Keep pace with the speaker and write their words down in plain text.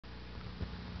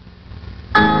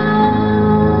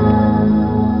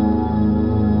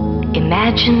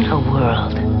Imagine a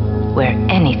world where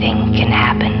anything can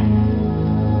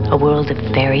happen. A world of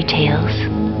fairy tales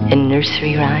and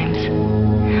nursery rhymes.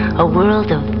 A world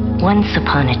of once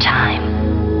upon a time.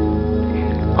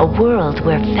 A world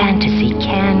where fantasy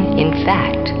can, in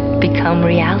fact, become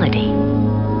reality.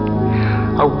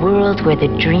 A world where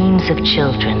the dreams of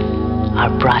children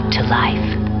are brought to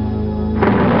life.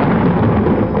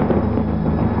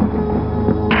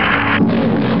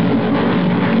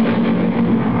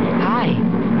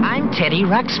 Teddy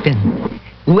Ruxpin.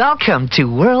 Welcome to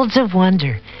Worlds of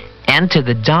Wonder and to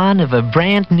the dawn of a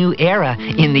brand new era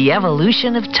in the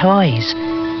evolution of toys.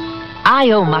 I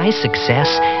owe my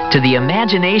success to the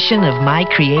imagination of my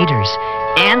creators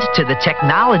and to the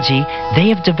technology they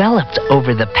have developed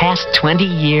over the past 20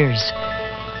 years.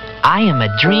 I am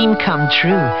a dream come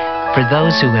true for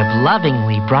those who have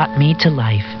lovingly brought me to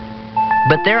life.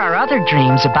 But there are other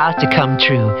dreams about to come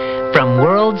true from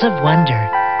Worlds of Wonder.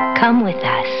 Come with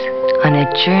us on a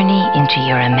journey into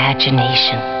your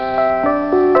imagination.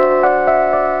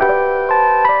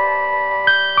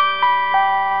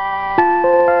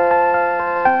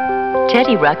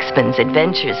 Teddy Ruxpin's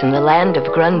adventures in the land of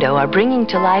Grundo are bringing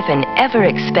to life an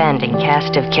ever-expanding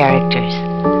cast of characters.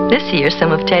 This year,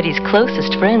 some of Teddy's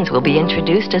closest friends will be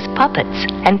introduced as puppets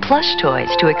and plush toys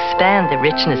to expand the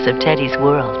richness of Teddy's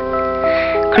world.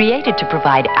 Created to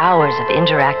provide hours of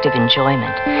interactive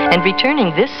enjoyment, and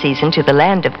returning this season to the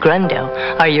land of Grundo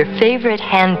are your favorite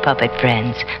hand puppet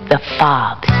friends, the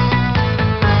Fobs.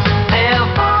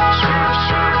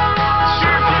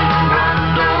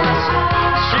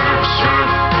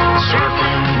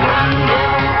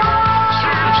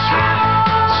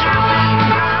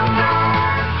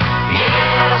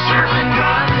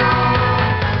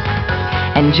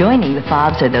 And joining the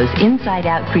Fobs are those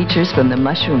inside-out creatures from the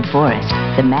mushroom forest,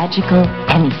 the magical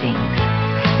anythings.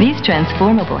 These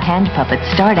transformable hand puppets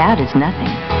start out as nothing,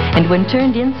 and when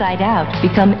turned inside out,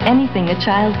 become anything a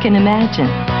child can imagine.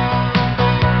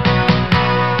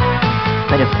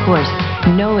 But of course,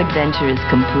 no adventure is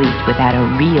complete without a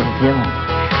real villain.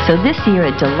 So this year,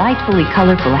 a delightfully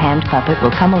colorful hand puppet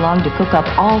will come along to cook up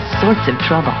all sorts of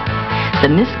trouble.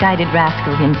 The misguided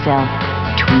rascal himself,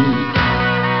 Tweeg.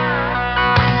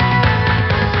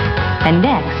 And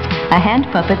next, a hand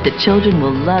puppet that children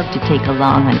will love to take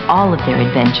along on all of their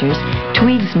adventures,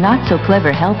 Tweeg's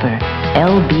not-so-clever helper,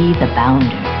 LB the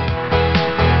Bounder.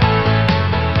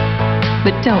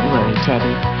 But don't worry,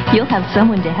 Teddy. You'll have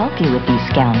someone to help you with these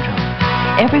scoundrels.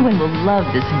 Everyone will love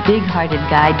this big-hearted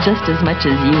guy just as much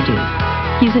as you do.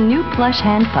 He's a new plush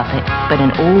hand puppet, but an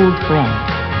old friend,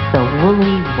 the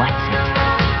Woolly What's-It.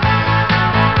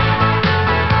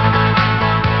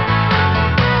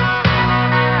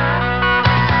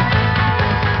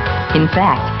 In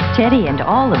fact, Teddy and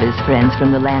all of his friends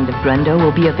from the land of Grundo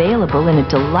will be available in a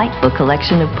delightful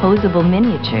collection of posable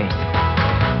miniatures.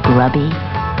 Grubby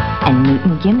and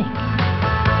Newton Gimmick,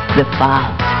 the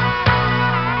Fobs,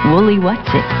 Woolly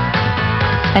What's-It,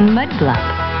 and Mudglop.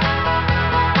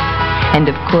 And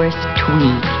of course,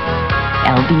 Tweeg,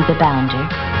 LB the Bounder,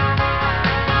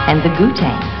 and the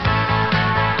Gootangs.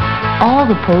 All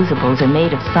the posables are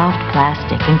made of soft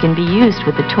plastic and can be used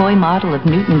with the toy model of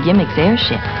Newton Gimmick's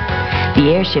airship.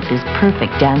 The airship is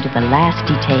perfect down to the last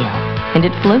detail, and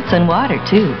it floats on water,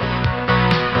 too.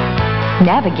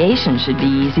 Navigation should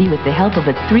be easy with the help of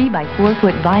a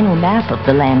 3x4-foot vinyl map of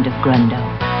the land of Grundo.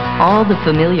 All the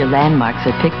familiar landmarks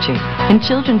are pictured, and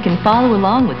children can follow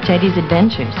along with Teddy's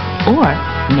adventures, or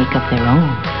make up their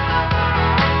own.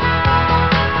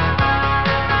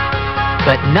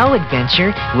 But no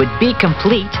adventure would be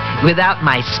complete without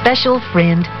my special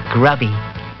friend, Grubby.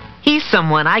 He's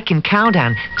someone I can count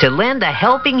on to lend a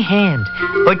helping hand,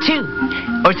 or two,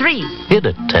 or three. Hit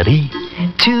it, Teddy.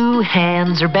 2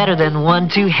 hands are better than 1,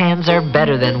 2 hands are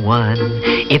better than 1.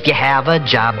 If you have a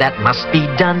job that must be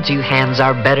done, 2 hands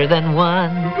are better than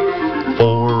 1.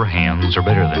 4 hands are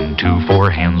better than 2,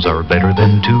 4 hands are better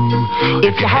than 2.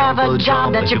 If you have a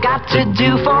job that you've got to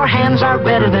do, 4 hands are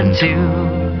better than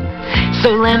 2. So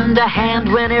lend a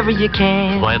hand whenever you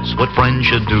can. That's what friends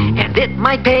should do. And it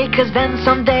might pay, 'cause then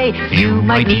someday you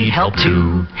might need help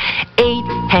too. 8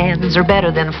 hands are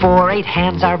better than 4, 8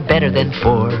 hands are better than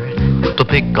 4. To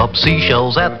pick up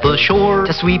seashells at the shore.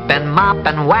 To sweep and mop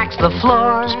and wax the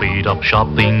floor. Speed up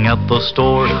shopping at the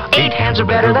store. 8 hands are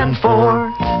better than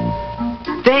 4.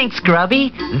 Thanks,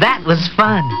 Grubby. That was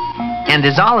fun. And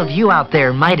as all of you out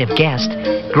there might have guessed,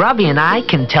 Grubby and I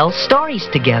can tell stories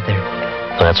together.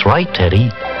 That's right, Teddy.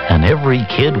 And every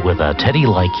kid with a Teddy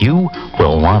like you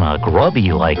will want a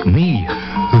Grubby like me.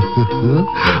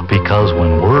 Because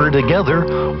when we're together,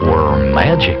 we're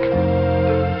magic.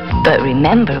 But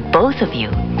remember, both of you,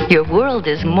 your world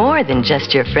is more than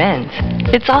just your friends.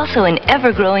 It's also an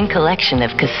ever-growing collection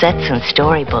of cassettes and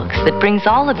storybooks that brings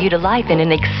all of you to life in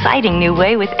an exciting new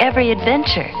way with every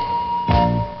adventure.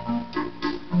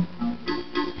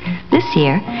 This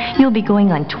year, you'll be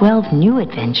going on 12 new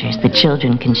adventures that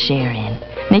children can share in,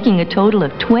 making a total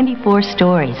of 24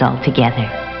 stories altogether.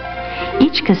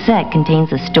 Each cassette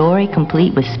contains a story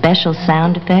complete with special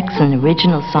sound effects and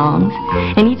original songs,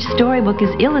 and each storybook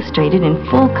is illustrated in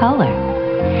full color.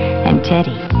 And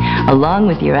Teddy, along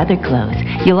with your other clothes,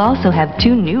 you'll also have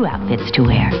 2 new outfits to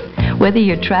wear. Whether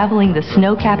you're traveling the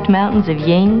snow-capped mountains of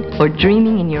Ying or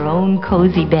dreaming in your own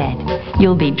cozy bed,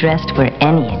 you'll be dressed for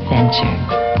any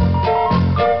adventure.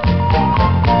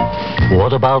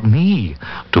 What about me?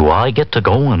 Do I get to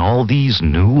go on all these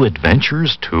new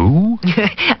adventures too?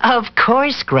 Of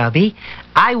course, Grubby.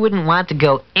 I wouldn't want to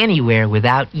go anywhere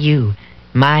without you,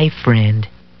 my friend.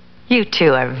 You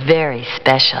two are very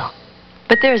special.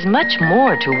 But there's much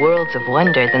more to Worlds of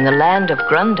Wonder than the land of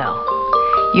Grundo.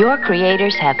 Your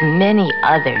creators have many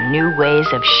other new ways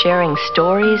of sharing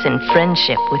stories and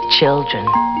friendship with children.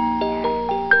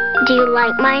 Do you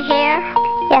like my hair?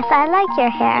 Yes, I like your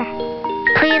hair.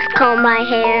 Please comb my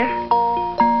hair.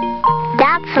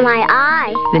 That's my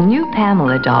eye. The new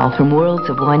Pamela doll from Worlds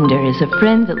of Wonder is a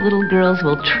friend that little girls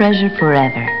will treasure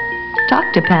forever.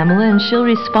 Talk to Pamela and she'll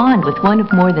respond with one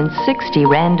of more than 60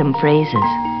 random phrases.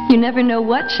 You never know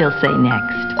what she'll say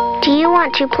next. Do you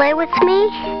want to play with me?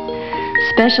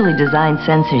 Specially designed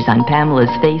sensors on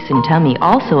Pamela's face and tummy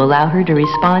also allow her to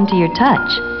respond to your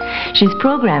touch. She's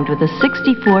programmed with a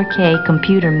 64K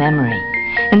computer memory,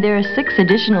 and there are 6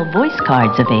 additional voice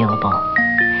cards available.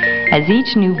 As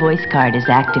each new voice card is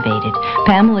activated,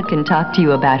 Pamela can talk to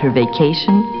you about her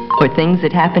vacation, or things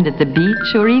that happened at the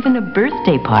beach, or even a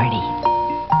birthday party.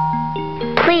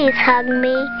 Please hug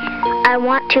me. I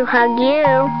want to hug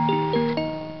you.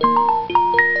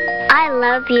 I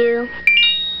love you.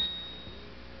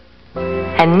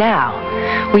 And now,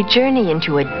 we journey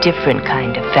into a different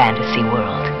kind of fantasy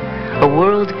world. A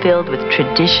world filled with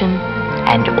tradition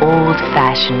and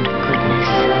old-fashioned goodness.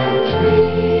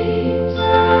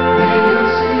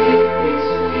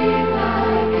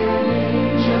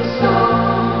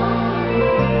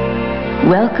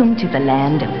 Welcome to the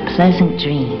land of pleasant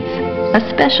dreams, a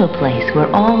special place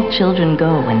where all children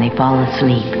go when they fall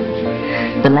asleep.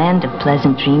 The land of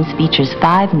pleasant dreams features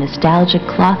 5 nostalgic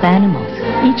cloth animals,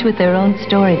 each with their own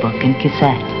storybook and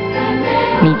cassette.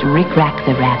 Meet Rick-Rack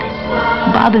the rabbit,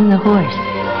 Bobbin the horse,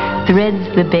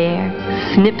 Threads the bear,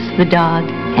 Snips the dog,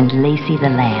 and Lacey the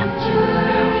lamb.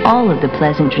 All of the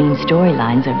Pleasant Dream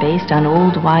storylines are based on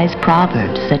old wise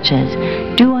proverbs such as,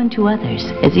 "Do unto others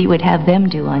as you would have them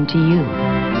do unto you."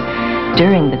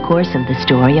 During the course of the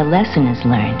story, a lesson is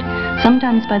learned,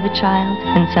 sometimes by the child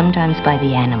and sometimes by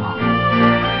the animal.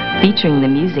 Featuring the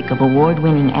music of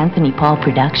award-winning Anthony Paul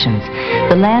Productions,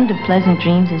 the Land of Pleasant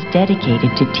Dreams is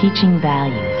dedicated to teaching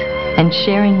values and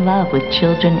sharing love with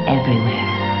children everywhere.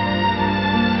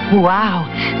 Wow,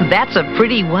 that's a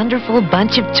pretty wonderful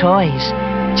bunch of toys.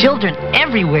 Children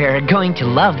everywhere are going to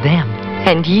love them.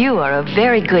 And you are a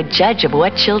very good judge of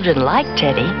what children like,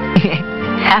 Teddy.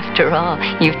 After all,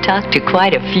 you've talked to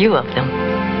quite a few of them.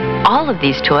 All of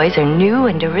these toys are new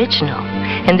and original,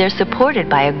 and they're supported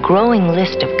by a growing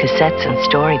list of cassettes and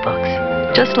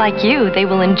storybooks. Just like you, they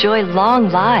will enjoy long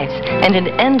lives and an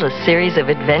endless series of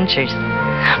adventures.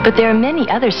 But there are many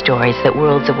other stories that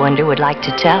Worlds of Wonder would like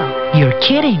to tell. You're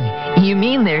kidding. You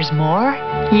mean there's more?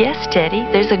 Yes, Teddy,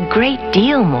 there's a great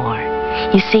deal more.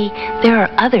 You see, there are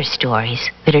other stories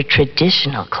that are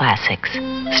traditional classics.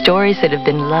 Stories that have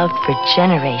been loved for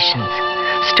generations.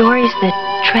 Stories that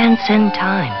transcend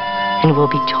time and will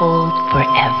be told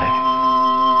forever.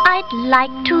 I'd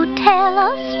like to tell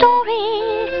a story,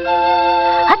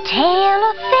 a tale,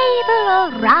 a fable,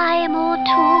 a rhyme or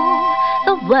two.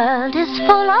 The world is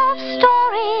full of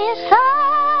stories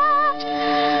that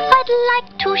I'd like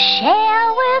to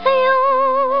share with you.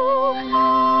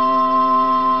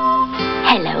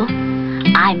 Hello,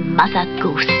 I'm Mother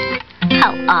Goose.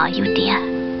 How are you, dear?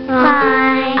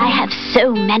 Fine. I have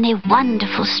so many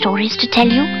wonderful stories to tell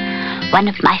you. One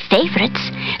of my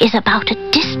favorites is about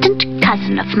a distant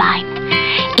cousin of mine.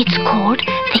 It's called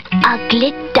The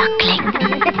Ugly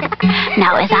Duckling.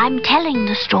 Now, as I'm telling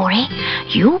the story,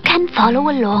 you can follow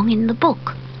along in the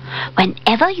book.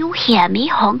 Whenever you hear me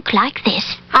honk like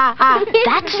this,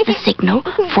 that's the signal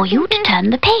for you to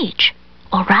turn the page.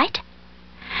 All right?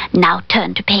 Now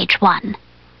turn to page 1.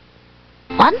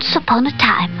 Once upon a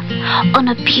time, on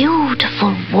a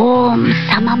beautiful, warm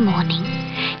summer morning,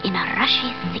 in a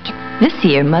rushy thicket. This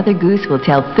year, Mother Goose will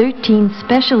tell 13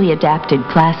 specially adapted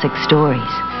classic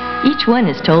stories. Each one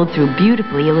is told through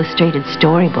beautifully illustrated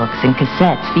storybooks and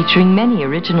cassettes featuring many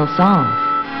original songs.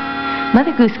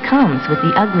 Mother Goose comes with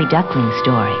the Ugly Duckling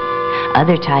story.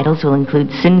 Other titles will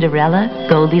include Cinderella,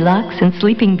 Goldilocks, and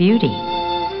Sleeping Beauty.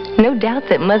 No doubt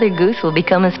that Mother Goose will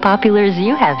become as popular as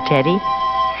you have, Teddy.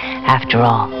 After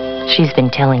all, she's been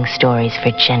telling stories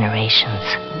for generations.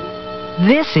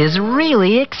 This is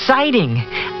really exciting.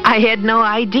 I had no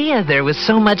idea there was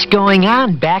so much going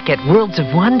on back at Worlds of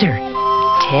Wonder.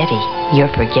 Teddy,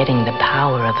 you're forgetting the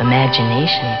power of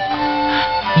imagination.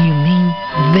 You mean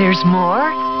there's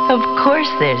more? Of course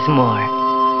there's more.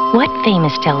 What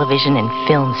famous television and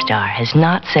film star has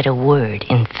not said a word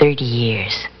in 30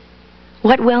 years?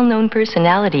 What well-known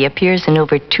personality appears in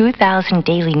over 2,000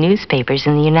 daily newspapers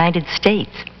in the United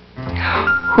States?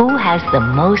 Who has the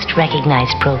most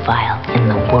recognized profile in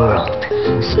the world?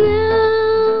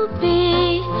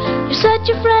 Snoopy, you're such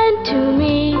a friend to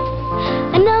me,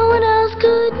 and no one else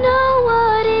could know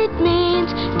what it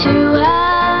means to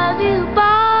have you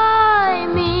by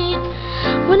me.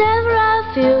 Whenever I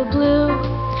feel blue,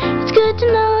 it's good to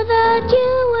know that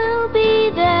you will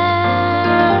be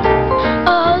there.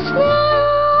 Oh,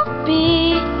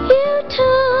 Snoopy, you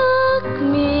took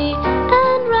me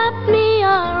and wrapped me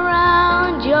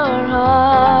around your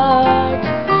heart.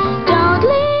 Don't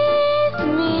leave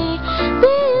me,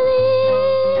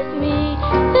 believe me,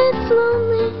 it's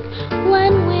lonely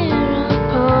when we're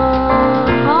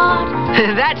apart.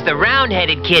 That's the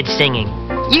round-headed kid singing.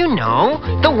 You know,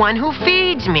 the one who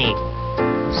feeds me.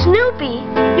 Snoopy,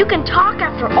 you can talk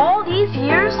after all these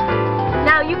years?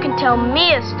 Now you can tell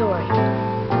me a story,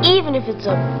 even if it's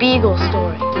a beagle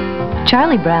story.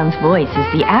 Charlie Brown's voice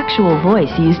is the actual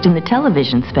voice used in the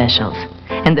television specials.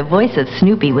 And the voice of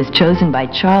Snoopy was chosen by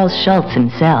Charles Schulz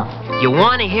himself. You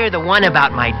want to hear the one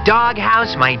about my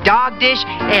doghouse, my dog dish,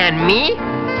 and me?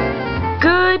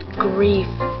 Good grief.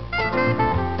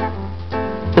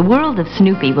 The world of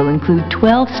Snoopy will include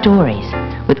 12 stories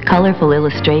with colorful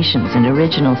illustrations and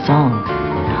original songs.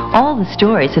 All the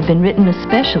stories have been written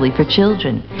especially for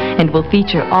children and will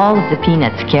feature all of the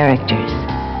Peanuts characters.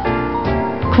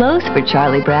 Clothes for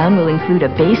Charlie Brown will include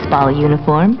a baseball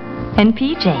uniform and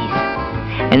PJs.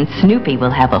 And Snoopy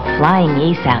will have a flying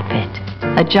ace outfit,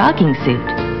 a jogging suit,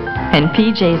 and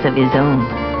PJs of his own.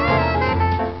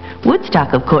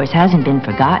 Woodstock, of course, hasn't been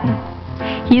forgotten.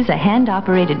 He's a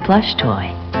hand-operated plush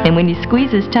toy, and when you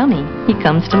squeeze his tummy, he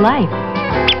comes to life.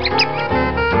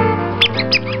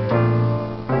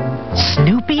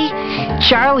 Snoopy,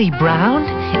 Charlie Brown,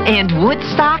 and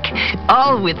Woodstock,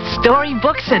 all with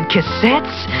storybooks and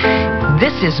cassettes?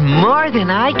 This is more than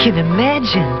I can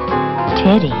imagine.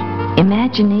 Teddy,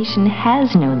 imagination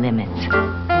has no limits,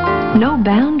 no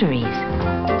boundaries.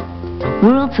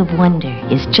 Worlds of Wonder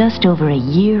is just over a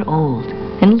year old,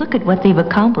 and look at what they've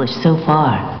accomplished so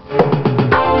far.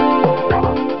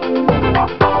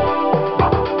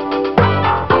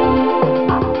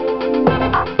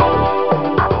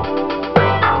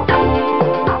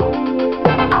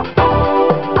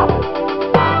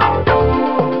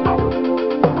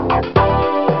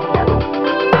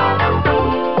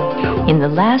 In the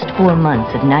last 4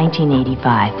 months of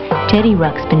 1985, Teddy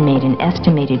Ruxpin made an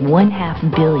estimated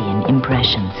 1/2 billion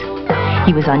impressions.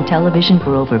 He was on television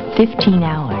for over 15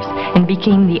 hours and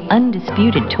became the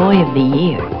undisputed toy of the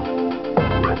year.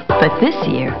 But this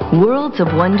year, Worlds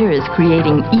of Wonder is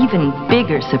creating even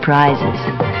bigger surprises.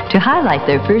 To highlight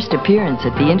their first appearance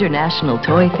at the International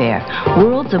Toy Fair,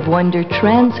 Worlds of Wonder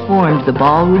transformed the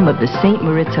ballroom of the St.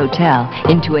 Moritz Hotel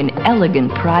into an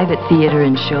elegant private theater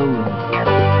and showroom.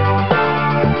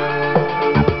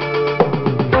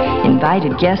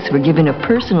 Invited guests were given a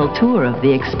personal tour of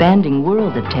the expanding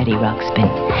world of Teddy Ruxpin,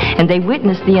 and they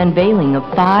witnessed the unveiling of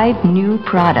 5 new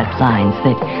product lines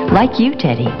that, like you,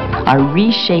 Teddy, are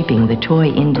reshaping the toy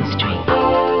industry.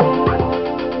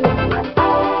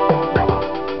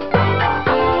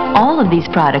 All of these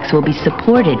products will be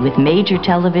supported with major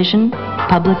television,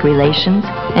 public relations,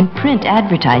 and print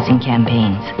advertising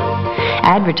campaigns.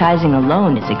 Advertising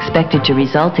alone is expected to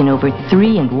result in over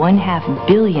 3.5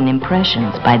 billion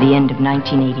impressions by the end of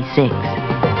 1986.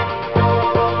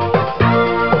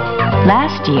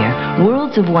 Last year,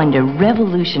 Worlds of Wonder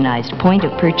revolutionized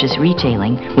point-of-purchase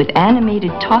retailing with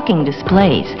animated talking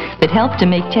displays that helped to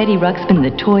make Teddy Ruxpin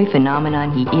the toy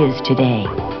phenomenon he is today.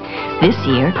 This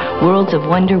year, Worlds of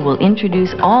Wonder will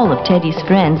introduce all of Teddy's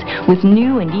friends with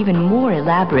new and even more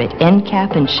elaborate end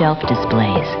cap and shelf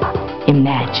displays.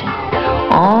 Imagine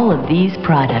all of these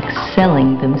products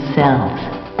selling themselves.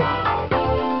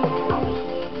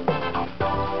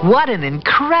 what an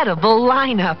incredible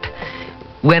lineup!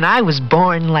 When I was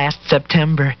born last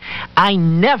September, I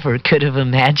never could have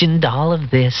imagined all of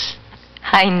this.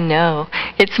 I know.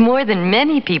 It's more than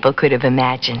many people could have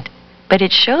imagined. But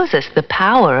it shows us the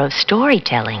power of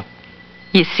storytelling.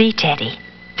 You see, Teddy,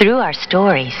 through our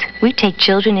stories, we take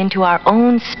children into our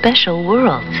own special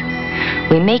worlds.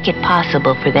 We make it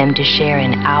possible for them to share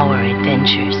in our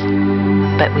adventures.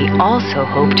 But we also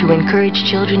hope to encourage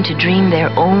children to dream their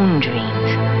own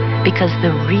dreams, because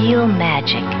the real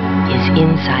magic is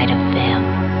inside of them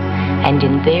and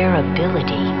in their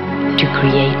ability to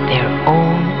create their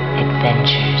own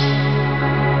adventures.